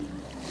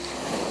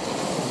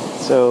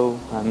So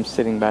I'm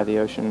sitting by the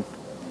ocean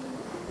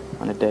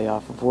on a day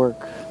off of work,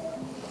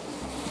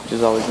 which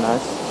is always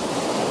nice.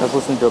 I was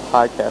listening to a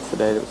podcast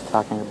today that was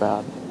talking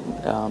about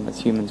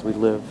as humans we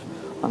live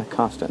on a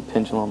constant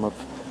pendulum of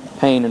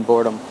pain and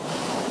boredom.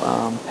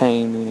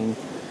 Pain meaning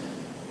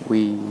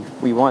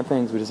we want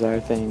things, we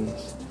desire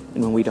things,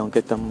 and when we don't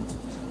get them,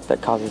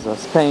 that causes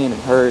us pain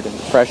and hurt and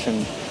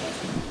depression,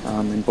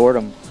 and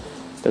boredom.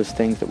 Those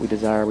things that we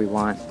desire, we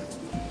want,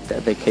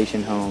 that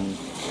vacation home,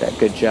 that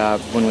good job,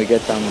 when we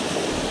get them,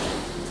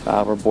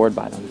 we're bored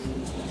by them.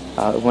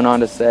 It went on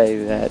to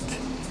say that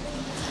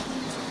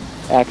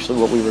actually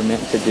what we were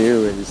meant to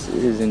do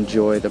is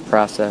enjoy the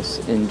process,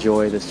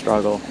 enjoy the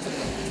struggle,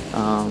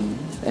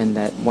 and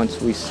that once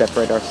we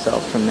separate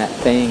ourselves from that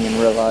thing and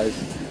realize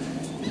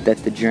that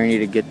the journey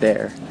to get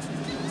there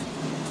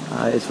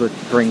is what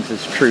brings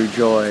us true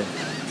joy,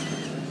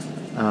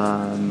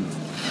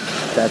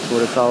 that's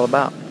what it's all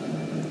about.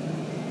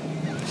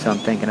 So I'm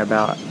thinking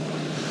about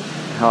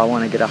how I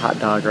want to get a hot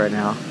dog right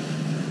now,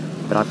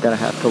 but I'm going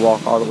to have to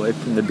walk all the way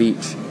from the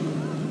beach.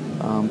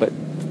 But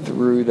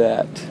through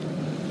that,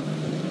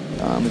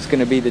 it's going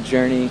to be the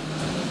journey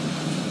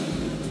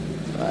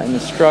and the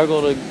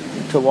struggle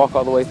to walk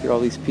all the way through all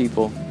these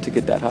people to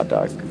get that hot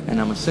dog. And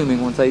I'm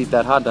assuming once I eat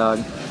that hot dog,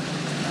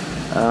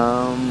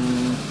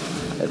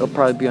 it'll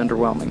probably be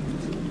underwhelming.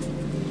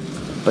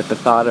 But the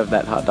thought of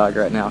that hot dog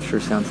right now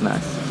sure sounds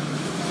nice.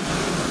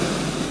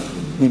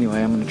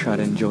 Anyway, I'm going to try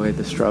to enjoy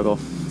the struggle.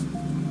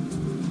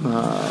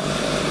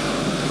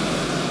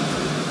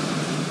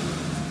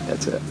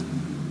 That's it.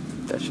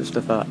 That's just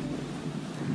a thought.